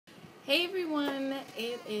Hey everyone,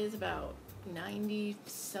 it is about 90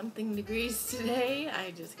 something degrees today.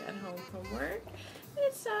 I just got home from work.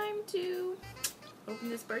 It's time to open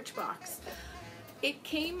this Birchbox. It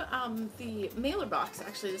came, the mailer box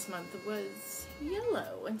actually this month was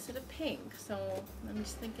yellow instead of pink. So I'm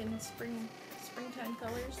just thinking springtime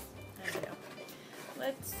colors. I don't know.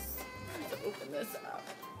 Let's open this up.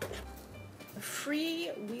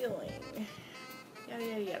 Freewheeling. Yada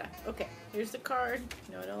yada yada. Okay, here's the card.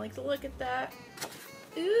 No, I don't like to look at that.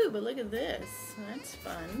 Ooh, but look at this. That's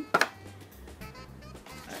fun. Alright,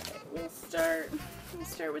 we'll start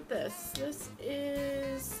with this. This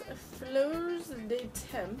is Fleurs de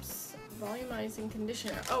Temps Volumizing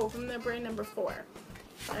Conditioner. Oh, from the brand number 4.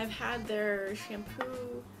 I've had their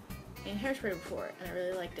shampoo and hairspray before, and I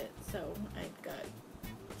really liked it. So I've got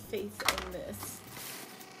faith in this.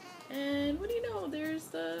 And what do you know? There's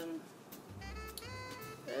the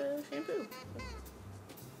shampoo.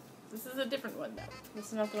 This is a different one though. This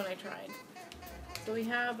is not the one I tried. So we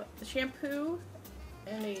have the shampoo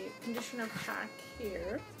and a conditioner pack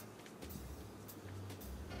here.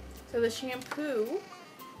 So the shampoo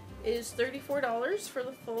is $34 for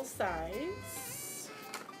the full size.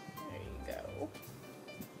 There you go.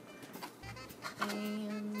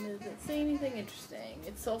 And does it say anything interesting?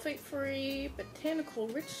 It's sulfate-free,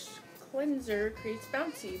 botanical-rich cleanser, creates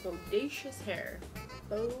bouncy, bodacious hair.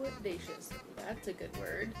 Bodacious. That's a good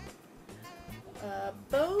word.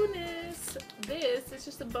 Bonus. This is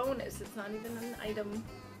just a bonus. It's not even an item,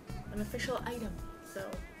 an official item. So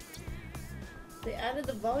they added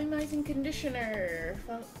the volumizing conditioner,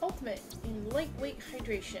 ultimate in lightweight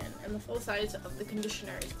hydration, and the full size of the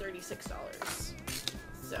conditioner is $36.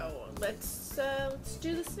 So let's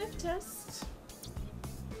do the sniff test.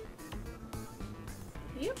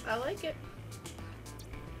 Yep, I like it.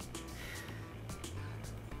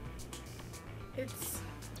 What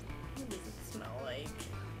does it smell like?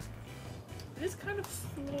 It is kind of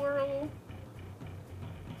floral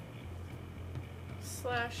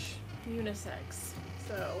 / unisex,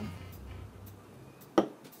 so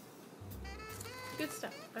good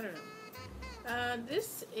stuff. I don't know.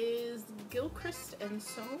 This is Gilchrist and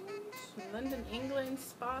Sons London, England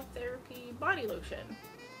Spa Therapy Body Lotion.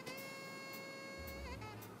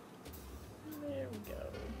 There we go.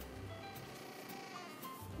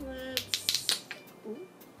 Ooh.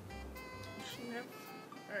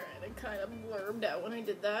 Alright, I kind of blurbed out when I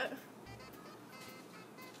did that.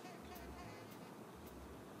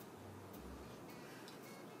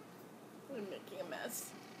 I'm making a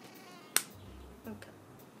mess. Okay.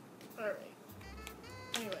 Alright.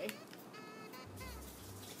 Anyway.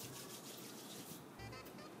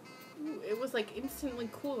 Ooh, it was like instantly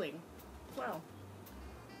cooling. Wow.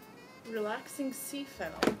 Relaxing sea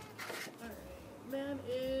fennel. Alright. That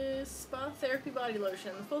is Spa Therapy Body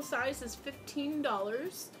Lotion. The full size is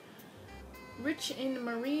 $15. Rich in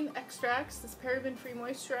marine extracts, this paraben-free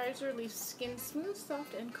moisturizer leaves skin smooth,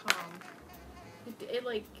 soft, and calm.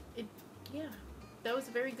 Yeah, that was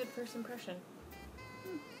a very good first impression.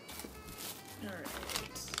 Alright.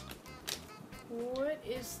 What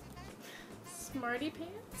is Smarty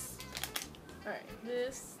Pants? Alright,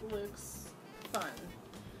 this looks fun.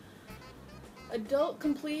 Adult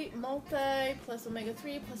Complete Multi plus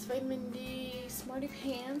Omega-3 plus Vitamin D Smarty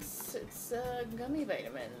Pants. It's gummy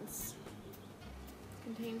vitamins.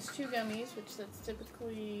 Contains 2 gummies, which that's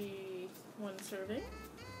typically 1 serving.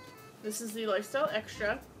 This is the Lifestyle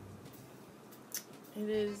Extra. It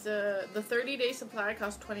is the 30-day supply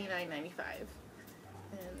costs $29.95,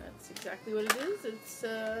 and that's exactly what it is. It's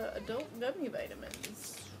adult gummy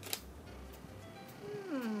vitamins.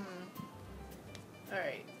 All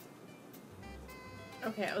right.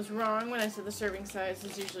 Okay, I was wrong when I said the serving size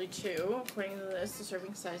is usually 2. According to this, the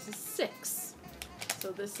serving size is 6. So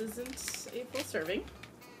this isn't a full serving.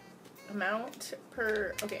 Amount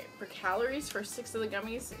per calories for 6 of the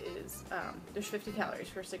gummies is, there's 50 calories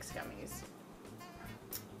for 6 gummies.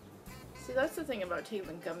 See, that's the thing about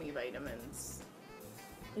taking gummy vitamins,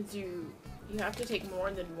 is you have to take more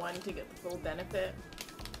than 1 to get the full benefit,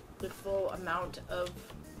 the full amount of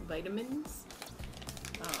vitamins.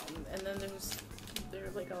 And then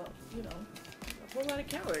they're like a whole lot of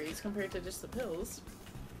calories compared to just the pills.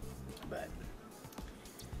 But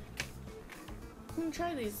I'm gonna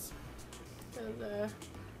try these. Cause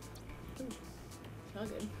smell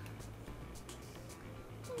good.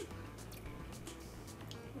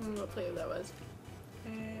 I don't know what flavor that was.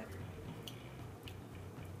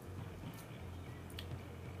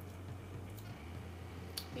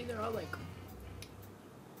 These are all like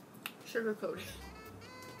sugar coated.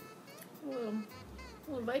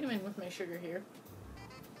 A little vitamin with my sugar here.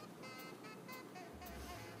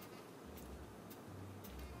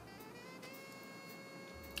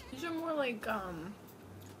 These are more like, I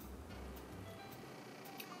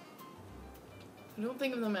don't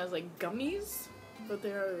think of them as like gummies, but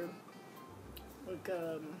they are like,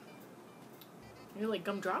 maybe like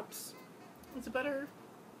gumdrops. It's a better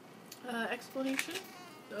explanation,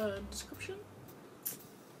 description.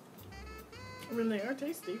 I mean, they are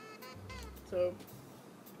tasty. So,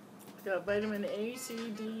 got vitamin A, C,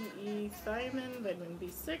 D, E, thiamine, vitamin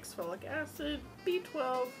B6, folic acid,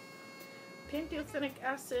 B12, pantothenic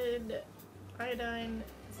acid, iodine,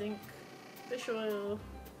 zinc, fish oil.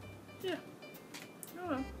 Yeah.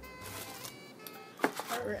 Oh.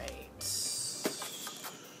 Alright.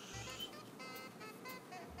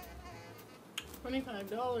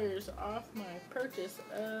 $25 off my purchase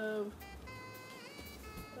of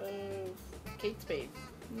Kate Spade.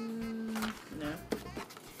 No.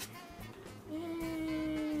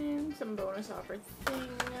 And some bonus offer thing.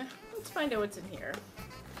 Let's find out what's in here.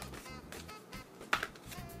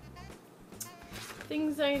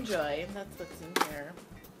 Things I enjoy. That's what's in here.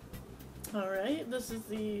 Alright, this is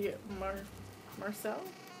the Marcel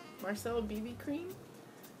BB Cream.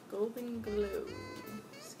 Golden Glow.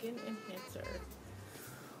 Skin Enhancer.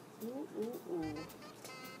 Ooh, ooh, ooh.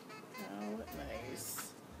 How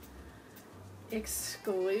nice.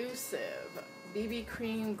 Exclusive. BB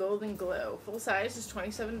Cream Golden Glow. Full size is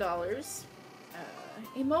 $27.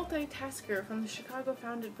 A multitasker from the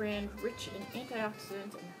Chicago-founded brand, rich in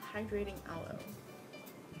antioxidants and hydrating aloe.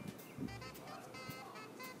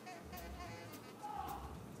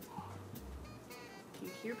 Do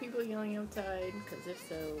you hear people yelling outside? Because if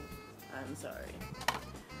so, I'm sorry.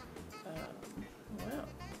 Well.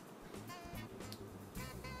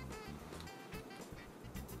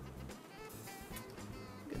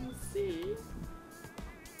 Gonna see.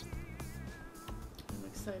 I'm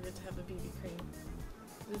excited to have a BB cream.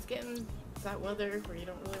 It's getting that weather where you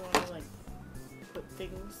don't really want to like put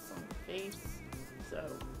things on your face,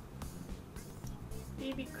 so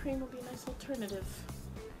BB cream will be a nice alternative.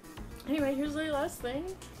 Anyway, here's the last thing.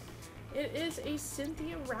 It is a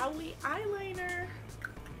Cynthia Rowley eyeliner.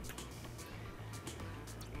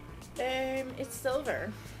 And it's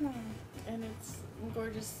silver. And it's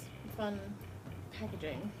gorgeous, fun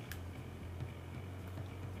packaging.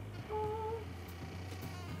 Oh,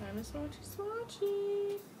 I'm a swatchy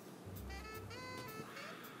swatchy.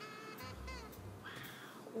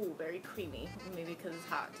 Wow. Ooh, very creamy. Maybe because it's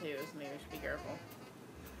hot too, so maybe I should be careful.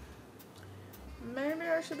 Maybe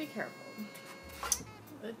I should be careful.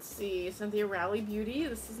 Let's see, Cynthia Rowley Beauty.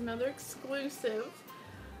 This is another exclusive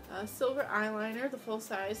silver eyeliner. The full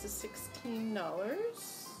size is $16.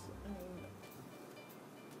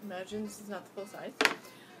 Imagine this is not the full size.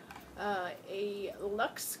 A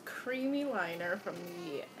Luxe Creamy Liner from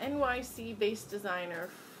the NYC-based designer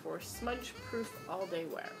for smudge-proof all-day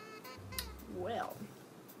wear. Well,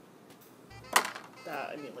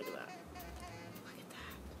 I mean, look at that.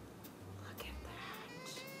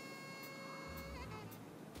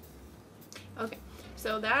 Okay,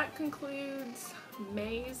 so that concludes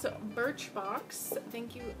May's Birchbox.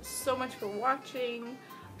 Thank you so much for watching.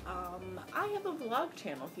 I have a vlog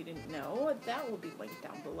channel if you didn't know. That will be linked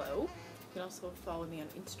down below. You can also follow me on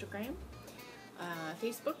Instagram,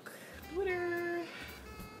 Facebook, Twitter,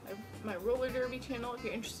 my roller derby channel if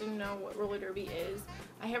you're interested to know what roller derby is.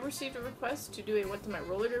 I have received a request to do a What's in My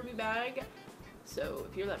Roller Derby bag. So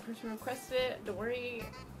if you're that person who requested it, don't worry.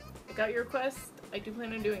 I got your request. I do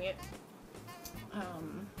plan on doing it.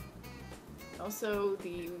 Also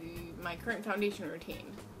my current foundation routine.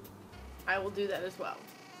 I will do that as well.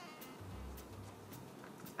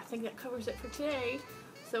 I think that covers it for today.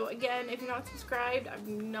 So again, if you're not subscribed,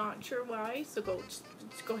 I'm not sure why, so just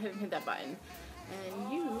go ahead and hit that button.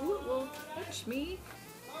 And you will catch me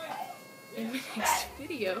in the next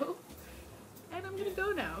video. And I'm gonna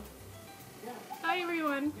go now. Bye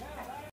everyone.